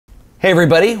Hey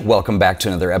everybody, welcome back to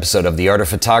another episode of The Art of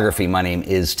Photography. My name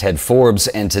is Ted Forbes,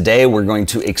 and today we're going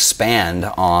to expand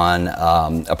on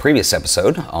a previous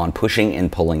episode on pushing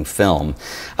and pulling film.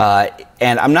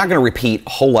 And I'm not going to repeat a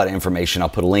whole lot of information. I'll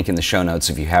put a link in the show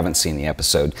notes if you haven't seen the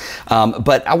episode.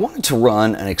 But I wanted to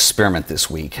run an experiment this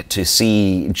week to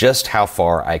see just how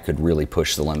far I could really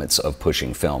push the limits of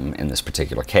pushing film in this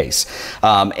particular case.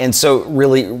 And so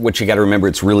really what you got to remember,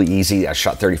 it's really easy. I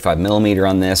shot 35mm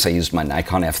on this. I used my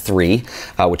Nikon F3.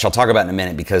 Which I'll talk about in a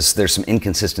minute because there's some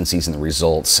inconsistencies in the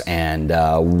results, and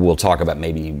we'll talk about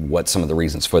maybe what some of the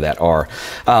reasons for that are.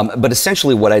 But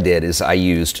essentially what I did is I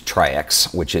used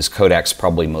Tri-X, which is Kodak's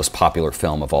probably most popular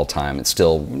film of all time. It's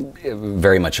still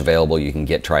very much available. You can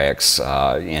get Tri-X in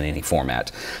any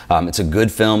format. It's a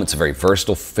good film. It's a very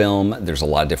versatile film. There's a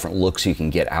lot of different looks you can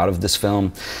get out of this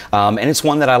film. And it's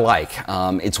one that I like.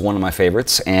 It's one of my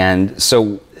favorites. And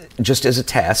so just as a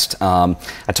test, I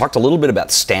talked a little bit about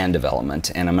stand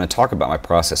development, and I'm going to talk about my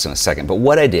process in a second. But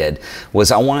what I did was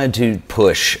I wanted to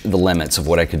push the limits of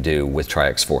what I could do with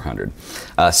Tri-X 400.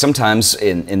 Sometimes,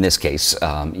 in this case,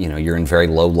 you know, you're in very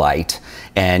low light,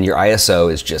 and your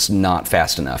ISO is just not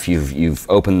fast enough. You've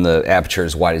opened the aperture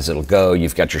as wide as it'll go.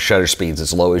 You've got your shutter speeds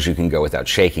as low as you can go without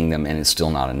shaking them, and it's still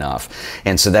not enough.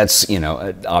 And so that's, you know,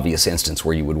 an obvious instance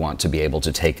where you would want to be able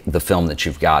to take the film that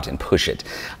you've got and push it.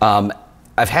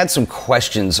 I've had some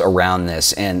questions around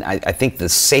this, and I think the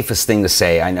safest thing to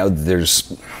say, I know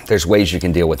there's ways you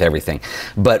can deal with everything,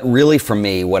 but really for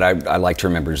me, what I like to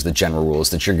remember is the general rule is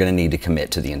that you're going to need to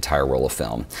commit to the entire roll of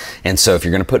film. And so if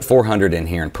you're going to put 400 in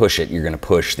here and push it, you're going to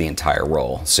push the entire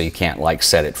roll. So you can't like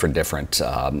set it for different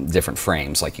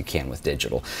frames like you can with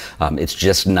digital. It's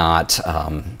just not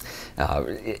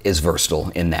is versatile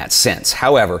in that sense.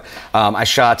 However, I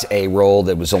shot a roll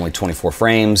that was only 24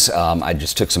 frames. I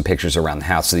just took some pictures around the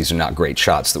house, so these are not great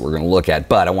shots that we're going to look at,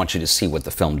 but I want you to see what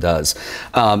the film does.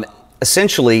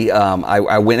 Essentially,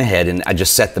 I went ahead and I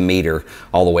just set the meter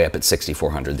all the way up at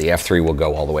 6400. The F3 will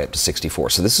go all the way up to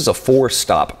 64. So this is a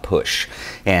 4-stop push,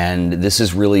 and this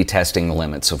is really testing the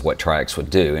limits of what Tri-X would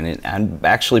do. And I'm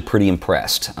actually pretty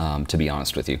impressed, to be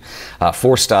honest with you.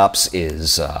 4 stops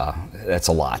is that's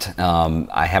a lot.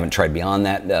 I haven't tried beyond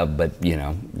that, but you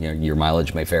know, your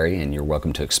mileage may vary, and you're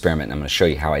welcome to experiment. And I'm going to show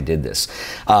you how I did this.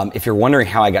 If you're wondering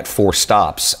how I got 4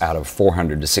 stops out of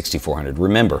 400 to 6400,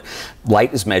 remember,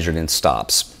 light is measured in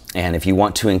stops, and if you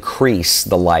want to increase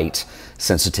the light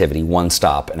sensitivity, 1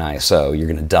 stop in ISO, you're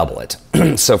going to double it.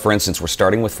 So for instance, we're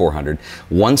starting with 400.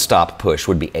 1 stop push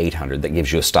would be 800. That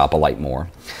gives you a stop of light more.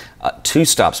 2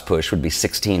 stops push would be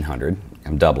 1600.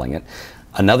 I'm doubling it.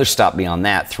 Another stop beyond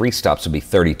that, 3 stops would be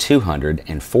 3200,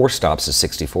 and 4 stops is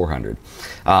 6400.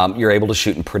 You're able to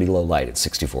shoot in pretty low light at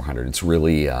 6400. It's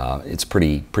really, it's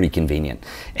pretty convenient.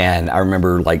 And I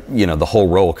remember, like, you know, the whole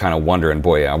roll kind of wondering,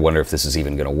 boy, I wonder if this is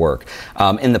even going to work.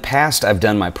 In the past, I've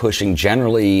done my pushing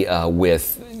generally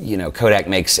with, you know, Kodak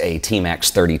makes a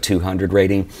T-Max 3200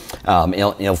 rating.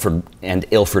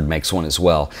 Ilford makes one as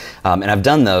well. And I've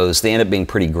done those. They end up being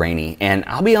pretty grainy. And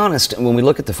I'll be honest, when we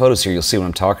look at the photos here, you'll see what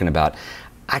I'm talking about.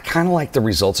 I kind of like the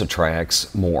results of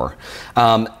Tri-X more.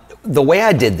 The way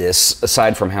I did this,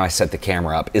 aside from how I set the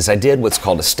camera up, is I did what's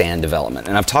called a stand development.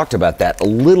 And I've talked about that a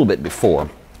little bit before.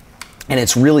 And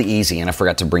it's really easy, and I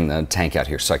forgot to bring the tank out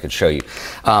here so I could show you.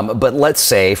 But let's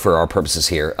say, for our purposes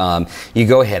here, you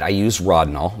go ahead. I use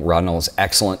Rodinal. Rodinal is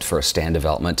excellent for a stand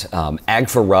development. Ag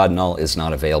for Rodinal is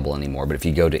not available anymore, but if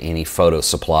you go to any photo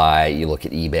supply, you look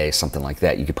at eBay, something like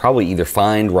that, you could probably either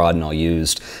find Rodinal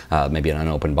used, maybe an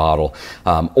unopened bottle,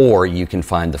 or you can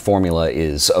find the formula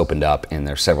is opened up, and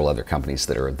there are several other companies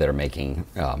that are making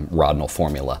Rodinal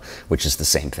formula, which is the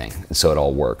same thing. And so it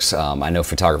all works. I know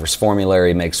Photographer's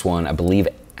Formulary makes one.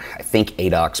 I think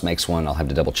ADOX makes one. I'll have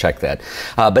to double check that.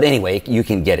 But anyway, you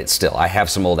can get it still. I have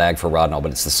some old Ag for Rodinal,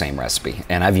 but it's the same recipe.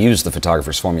 And I've used the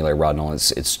Photographer's Formulary Rodinal.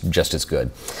 It's just as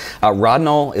good.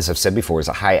 Rodinal, as I've said before, is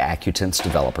a high accutance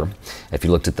developer. If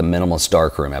you looked at the Minimalist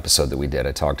Darkroom episode that we did,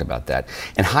 I talked about that.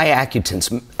 And high accutance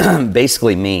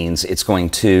basically means it's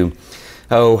going to,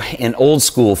 in old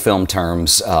school film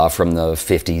terms from the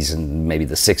 50s and maybe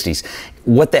the 60s,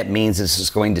 what that means is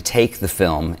it's going to take the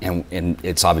film, and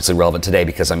it's obviously relevant today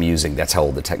because that's how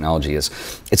old the technology is.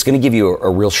 It's going to give you a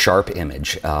real sharp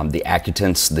image, the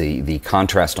accutance, the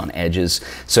contrast on edges.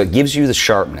 So it gives you the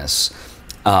sharpness.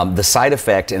 The side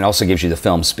effect, and it also gives you the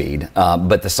film speed,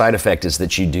 but the side effect is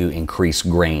that you do increase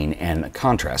grain and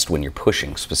contrast when you're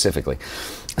pushing specifically.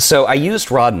 So I used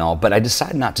Rodinal, but I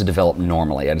decided not to develop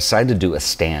normally. I decided to do a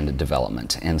stand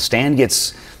development, and stand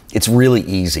it's really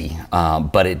easy,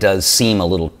 but it does seem a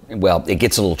little, well, it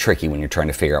gets a little tricky when you're trying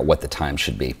to figure out what the time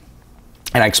should be.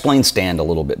 And I explained stand a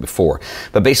little bit before,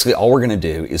 but basically all we're going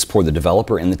to do is pour the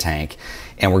developer in the tank,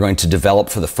 and we're going to develop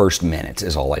for the first minute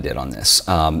is all I did on this.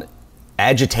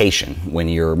 Agitation, when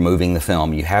you're moving the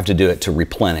film, you have to do it to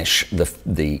replenish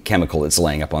the chemical that's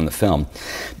laying up on the film.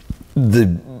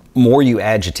 The more you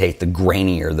agitate, the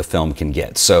grainier the film can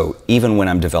get. So even when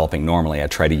I'm developing normally, I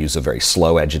try to use a very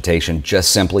slow agitation,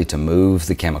 just simply to move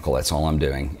the chemical. That's all I'm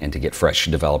doing, and to get fresh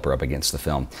developer up against the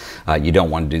film. You don't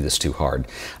want to do this too hard.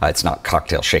 It's not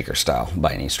cocktail shaker style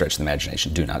by any stretch of the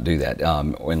imagination. Do not do that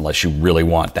unless you really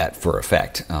want that for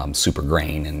effect. Super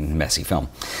grain and messy film.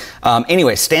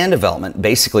 Anyway, stand development,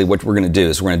 basically what we're going to do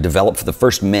is we're going to develop for the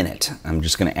first minute. I'm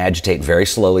just going to agitate very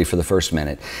slowly for the first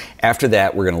minute. After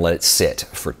that, we're going to let it sit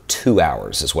for 2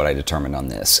 hours is what I determined on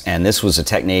this. And this was a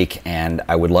technique, and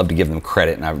I would love to give them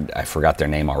credit, and I forgot their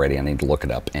name already. I need to look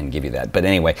it up and give you that. But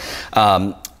anyway,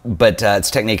 it's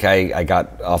a technique I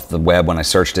got off the web when I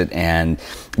searched it, and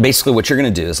basically what you're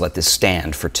going to do is let this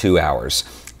stand for 2 hours.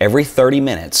 Every 30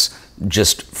 minutes,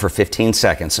 just for 15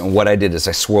 seconds. And what I did is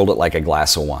I swirled it like a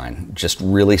glass of wine, just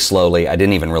really slowly. I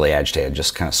didn't even really agitate, I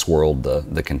just kind of swirled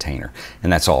the container.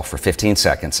 And that's all for 15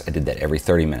 seconds. I did that every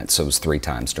 30 minutes, so it was 3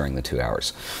 times during the 2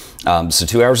 hours. So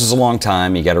 2 hours is a long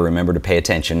time. You got to remember to pay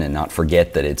attention and not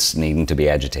forget that it's needing to be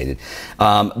agitated.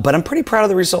 But I'm pretty proud of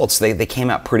the results. They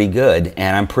came out pretty good,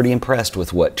 and I'm pretty impressed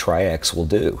with what Tri-X will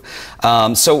do.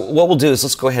 So what we'll do is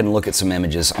let's go ahead and look at some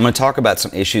images. I'm going to talk about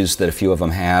some issues that a few of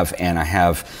them have, and I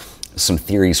have some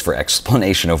theories for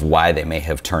explanation of why they may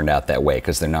have turned out that way,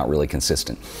 because they're not really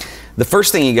consistent. The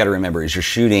first thing you got to remember is you're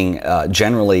shooting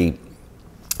generally.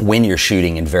 When you're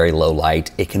shooting in very low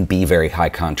light, it can be very high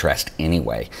contrast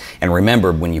anyway. And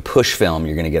remember, when you push film,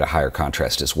 you're going to get a higher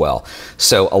contrast as well.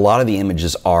 So a lot of the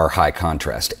images are high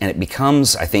contrast, and it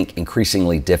becomes, I think,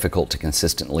 increasingly difficult to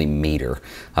consistently meter,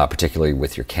 particularly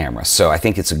with your camera. So I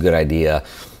think it's a good idea.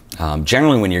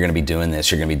 Generally, when you're going to be doing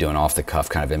this, you're going to be doing off-the-cuff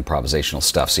kind of improvisational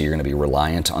stuff, so you're going to be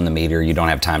reliant on the meter. You don't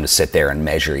have time to sit there and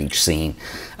measure each scene.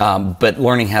 But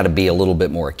learning how to be a little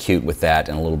bit more acute with that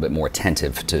and a little bit more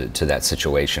attentive to that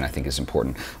situation, I think, is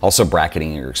important. Also,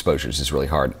 bracketing your exposures is really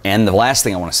hard. And the last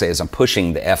thing I want to say is I'm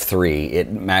pushing the f3.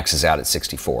 It maxes out at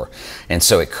 64. And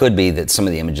so it could be that some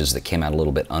of the images that came out a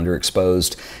little bit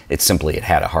underexposed, it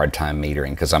had a hard time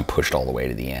metering because I'm pushed all the way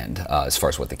to the end as far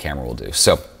as what the camera will do.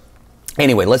 So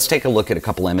anyway, let's take a look at a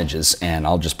couple images, and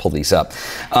I'll just pull these up.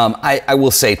 I will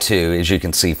say, too, as you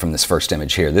can see from this first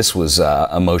image here, this was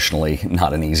emotionally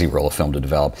not an easy roll of film to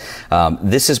develop.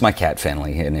 This is my cat,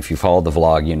 Finley, and if you followed the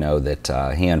vlog, you know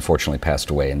that he unfortunately passed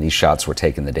away, and these shots were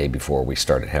taken the day before we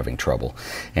started having trouble.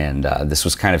 And this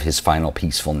was kind of his final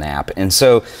peaceful nap. And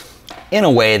so, in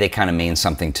a way, they kind of mean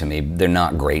something to me. They're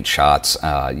not great shots,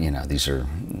 you know,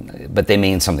 but they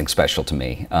mean something special to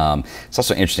me. It's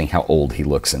also interesting how old he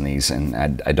looks in these,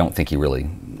 and I don't think he really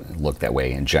looked that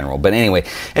way in general. But anyway,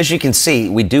 as you can see,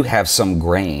 we do have some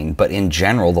grain, but in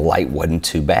general, the light wasn't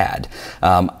too bad.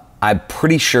 I'm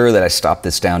pretty sure that I stopped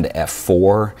this down to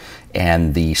f4,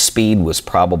 and the speed was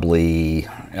probably,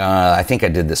 I think I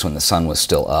did this when the sun was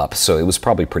still up, so it was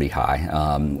probably pretty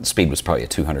high. Speed was probably a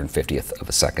 250th of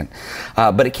a second.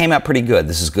 But it came out pretty good.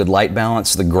 This is good light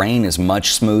balance. The grain is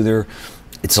much smoother.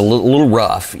 It's a little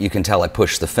rough. You can tell I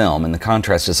pushed the film, and the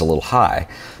contrast is a little high.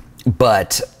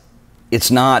 But it's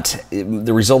not,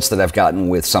 the results that I've gotten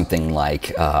with something like,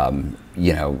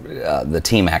 you know, the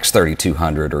T-Max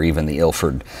 3200 or even the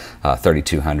Ilford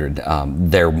 3200,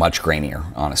 they're much grainier,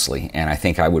 honestly. And I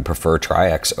think I would prefer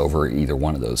Tri-X over either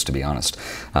one of those, to be honest,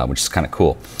 which is kind of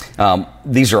cool.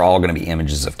 These are all going to be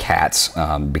images of cats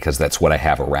because that's what I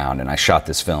have around, and I shot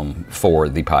this film for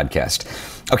the podcast.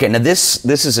 Okay, now this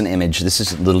is an image. This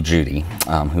is little Judy,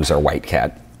 who's our white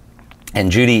cat.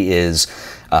 And Judy is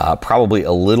probably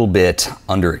a little bit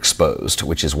underexposed,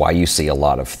 which is why you see a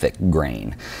lot of thick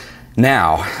grain.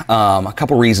 Now, a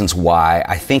couple reasons why.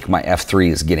 I think my f3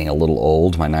 is getting a little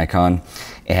old, my Nikon,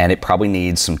 and it probably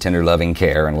needs some tender loving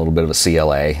care and a little bit of a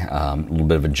CLA, a little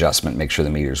bit of adjustment, make sure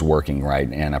the meter's working right,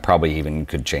 and I probably even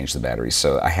could change the batteries.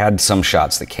 So I had some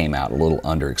shots that came out a little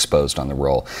underexposed on the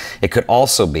roll. It could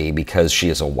also be because she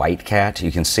is a white cat.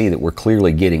 You can see that we're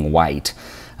clearly getting white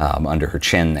under her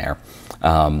chin there.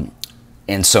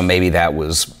 And so maybe that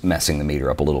was messing the meter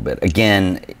up a little bit.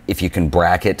 Again, if you can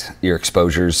bracket your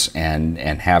exposures and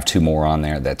have 2 more on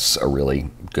there, that's a really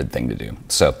good thing to do.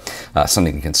 So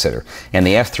something to consider. And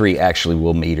the f3 actually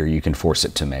will meter. You can force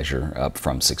it to measure up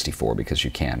from 64 because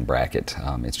you can bracket.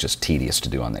 It's just tedious to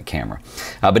do on that camera.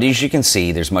 But as you can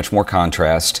see, there's much more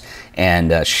contrast,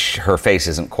 and her face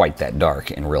isn't quite that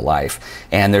dark in real life.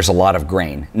 And there's a lot of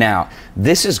grain. Now,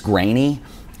 this is grainy.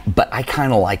 but I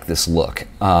kind of like this look.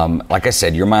 Like I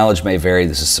said, your mileage may vary.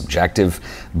 This is subjective,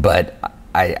 but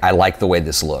I like the way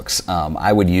this looks.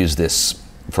 I would use this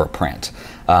for a print.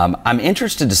 I'm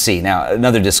interested to see, now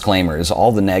another disclaimer is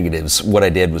all the negatives, what I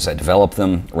did was I developed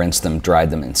them, rinsed them, dried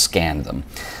them, and scanned them.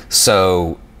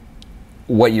 So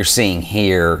what you're seeing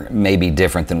here may be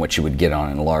different than what you would get on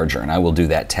an enlarger, and I will do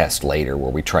that test later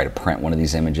where we try to print one of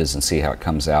these images and see how it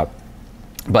comes out.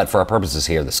 But for our purposes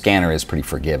here, the scanner is pretty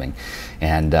forgiving,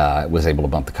 and was able to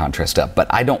bump the contrast up. But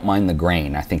I don't mind the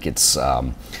grain. I think it's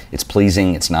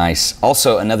pleasing, it's nice.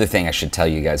 Also, another thing I should tell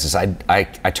you guys is I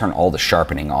turn all the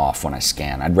sharpening off when I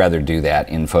scan. I'd rather do that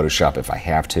in Photoshop if I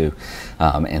have to,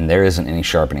 and there isn't any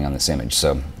sharpening on this image,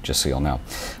 so just so you'll know.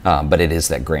 But it is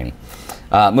that grainy.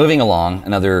 Moving along,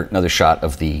 another shot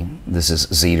of this is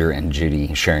Zeter and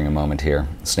Judy sharing a moment here,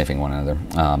 sniffing one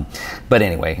another. But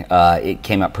anyway, it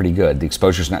came out pretty good. The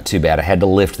exposure's not too bad. I had to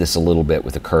lift this a little bit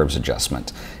with a curves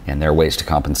adjustment, and there are ways to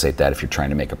compensate that if you're trying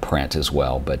to make a print as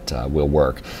well, but will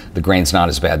work. The grain's not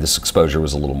as bad. This exposure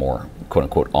was a little more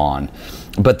quote-unquote on.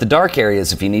 But the dark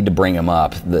areas, if you need to bring them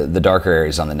up, the darker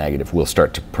areas on the negative will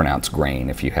start to pronounce grain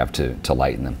if you have to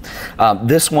lighten them.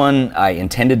 This one, I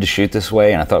intended to shoot this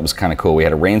way, and I thought it was kind of cool. We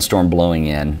had a rainstorm blowing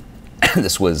in.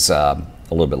 This was a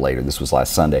little bit later. This was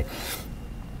last Sunday.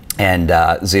 And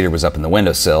Zeter was up in the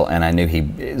windowsill, and I knew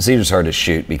Zeter's hard to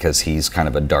shoot because he's kind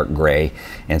of a dark gray,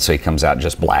 and so he comes out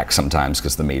just black sometimes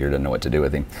because the meter doesn't know what to do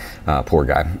with him. Poor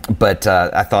guy. But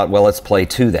I thought, well, let's play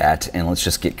to that, and let's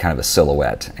just get kind of a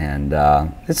silhouette. And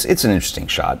it's an interesting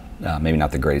shot. Maybe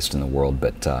not the greatest in the world,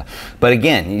 but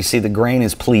again, you see the grain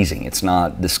is pleasing. It's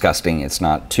not disgusting. It's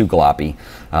not too gloppy.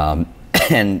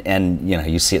 And you know,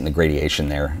 you see it in the gradation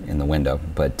there in the window,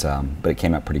 but it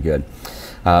came out pretty good.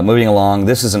 Moving along,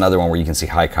 this is another one where you can see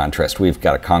high contrast. We've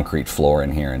got a concrete floor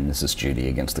in here, and this is Judy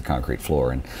against the concrete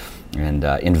floor, and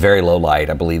in very low light.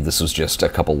 I believe this was just a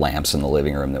couple lamps in the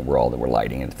living room that were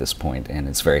lighting it at this point, and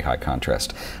it's very high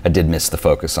contrast. I did miss the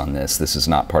focus on this. This is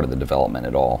not part of the development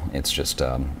at all. It's just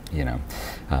you know,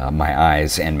 my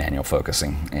eyes and manual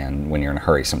focusing, and when you're in a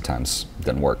hurry, sometimes it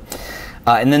doesn't work.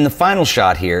 And then the final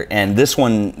shot here, and this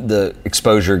one, the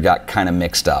exposure got kind of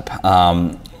mixed up.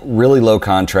 Really low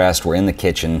contrast. We're in the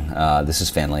kitchen. This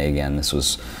is Finley again. This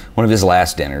was one of his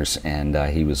last dinners, and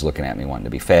he was looking at me wanting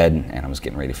to be fed, and I was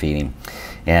getting ready to feed him.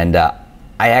 And I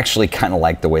actually kind of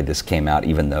like the way this came out,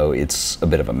 even though it's a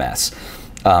bit of a mess.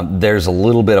 There's a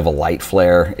little bit of a light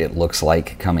flare, it looks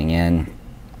like, coming in.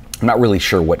 I'm not really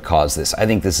sure what caused this. I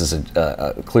think this is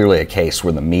clearly a case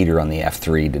where the meter on the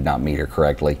f3 did not meter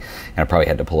correctly, and I probably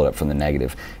had to pull it up from the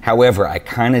negative. However, I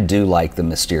kind of do like the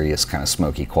mysterious kind of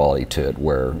smoky quality to it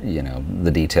where, you know, the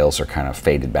details are kind of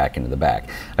faded back into the back.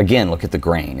 Again, look at the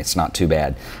grain. It's not too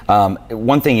bad.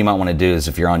 One thing you might want to do is,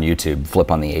 if you're on YouTube,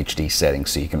 flip on the HD settings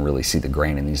so you can really see the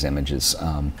grain in these images.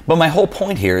 But my whole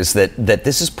point here is that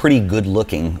this is pretty good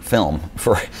looking film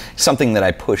for something that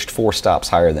I pushed 4 stops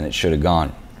higher than it should have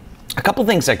gone. A couple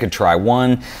things I could try.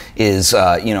 One is,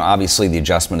 you know, obviously the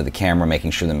adjustment of the camera,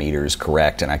 making sure the meter is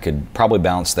correct, and I could probably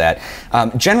balance that.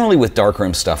 Generally with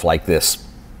darkroom stuff like this,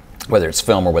 whether it's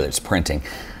film or whether it's printing,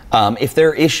 if there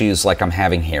are issues like I'm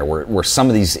having here, where some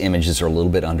of these images are a little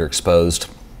bit underexposed,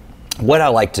 what I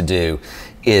like to do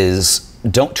is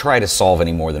don't try to solve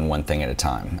any more than one thing at a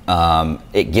time.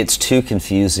 It gets too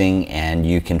confusing, and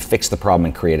you can fix the problem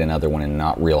and create another one and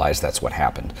not realize that's what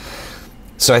happened.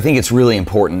 So I think it's really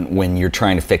important when you're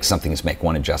trying to fix something is make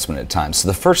one adjustment at a time. So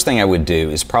the first thing I would do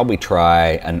is probably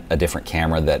try a different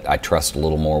camera that I trust a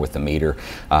little more with the meter.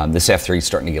 This f3 is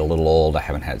starting to get a little old. I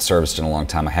haven't had it serviced in a long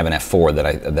time. I have an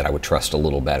f4 that I would trust a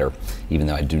little better, even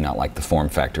though I do not like the form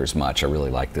factor as much. I really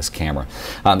like this camera.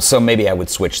 So maybe I would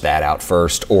switch that out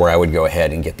first, or I would go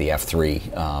ahead and get the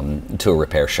f3 to a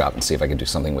repair shop and see if I could do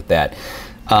something with that.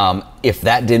 If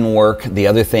that didn't work, the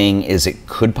other thing is it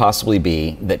could possibly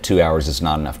be that 2 hours is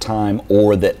not enough time,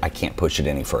 or that I can't push it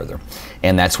any further.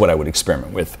 And that's what I would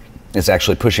experiment with. It's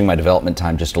actually pushing my development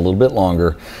time just a little bit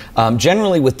longer.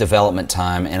 Generally with development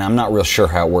time, and I'm not real sure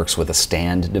how it works with a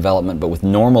stand development, but with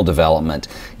normal development,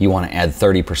 you want to add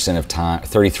 30% of time,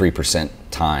 33%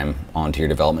 time onto your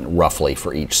development roughly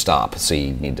for each stop. So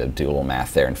you need to do a little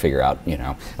math there and figure out, you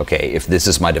know, okay, if this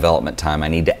is my development time, I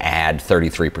need to add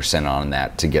 33% on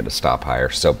that to get a stop higher.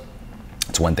 So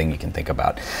it's one thing you can think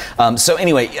about. So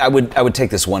anyway, I would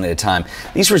take this one at a time.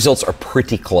 These results are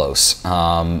pretty close.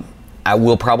 I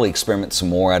will probably experiment some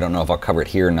more. I don't know if I'll cover it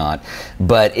here or not,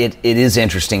 but it is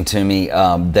interesting to me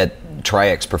that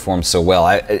Tri-X performs so well.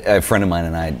 A friend of mine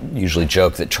and I usually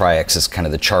joke that Tri-X is kind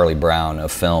of the Charlie Brown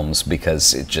of films,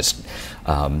 because it just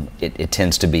it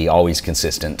tends to be always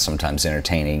consistent, sometimes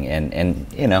entertaining, and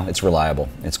you know, it's reliable.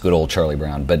 It's good old Charlie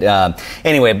Brown. But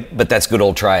anyway, that's good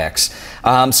old Tri-X.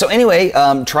 So anyway,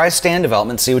 try stand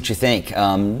development, see what you think.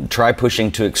 Try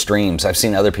pushing to extremes. I've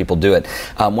seen other people do it.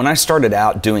 When I started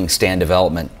out doing stand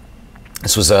development,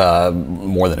 this was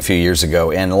more than a few years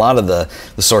ago, and a lot of the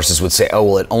sources would say, oh,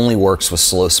 well, it only works with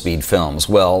slow speed films.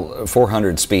 Well,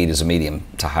 400 speed is a medium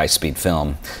to high speed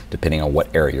film, depending on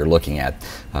what area you're looking at.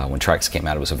 When Tri-X came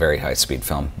out, it was a very high speed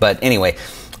film. But anyway,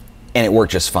 and it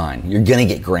worked just fine. You're gonna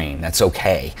get grain, that's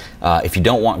okay. If you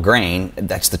don't want grain,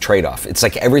 that's the trade-off. It's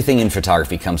like everything in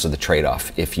photography comes with a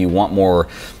trade-off. If you want more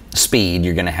speed,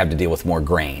 you're going to have to deal with more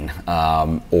grain,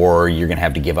 or you're going to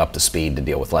have to give up the speed to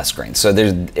deal with less grain. So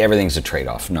everything's a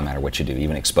trade-off, no matter what you do.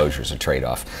 Even exposure is a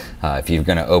trade-off. If you're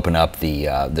going to open up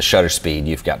the shutter speed,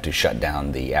 you've got to shut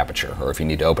down the aperture, or if you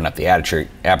need to open up the aperture,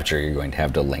 you're going to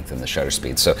have to lengthen the shutter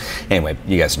speed. So anyway,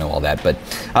 you guys know all that. But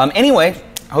anyway,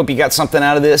 I hope you got something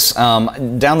out of this.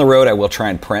 Down the road, I will try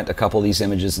and print a couple of these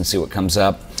images and see what comes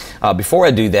up. Before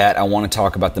I do that, I want to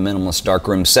talk about the minimalist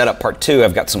darkroom setup part 2.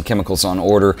 I've got some chemicals on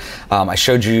order. I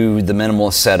showed you the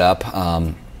minimalist setup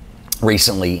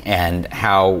recently and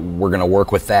how we're going to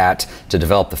work with that to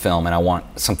develop the film, and I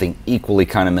want something equally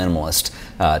kind of minimalist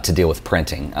to deal with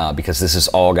printing, because this has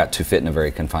all got to fit in a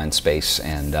very confined space,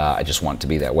 and I just want it to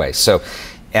be that way. So.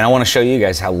 And I want to show you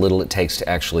guys how little it takes to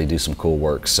actually do some cool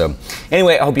work. So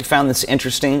anyway, I hope you found this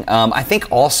interesting. I think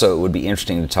also it would be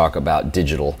interesting to talk about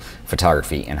digital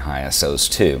photography in high ISOs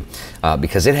too,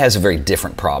 because it has a very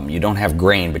different problem. You don't have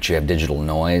grain, but you have digital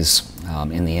noise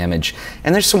in the image.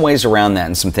 And there's some ways around that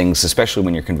and some things, especially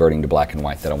when you're converting to black and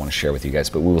white, that I want to share with you guys,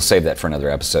 but we will save that for another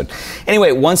episode.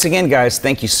 Anyway, once again, guys,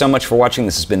 thank you so much for watching.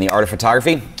 This has been The Art of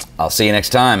Photography. I'll see you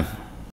next time.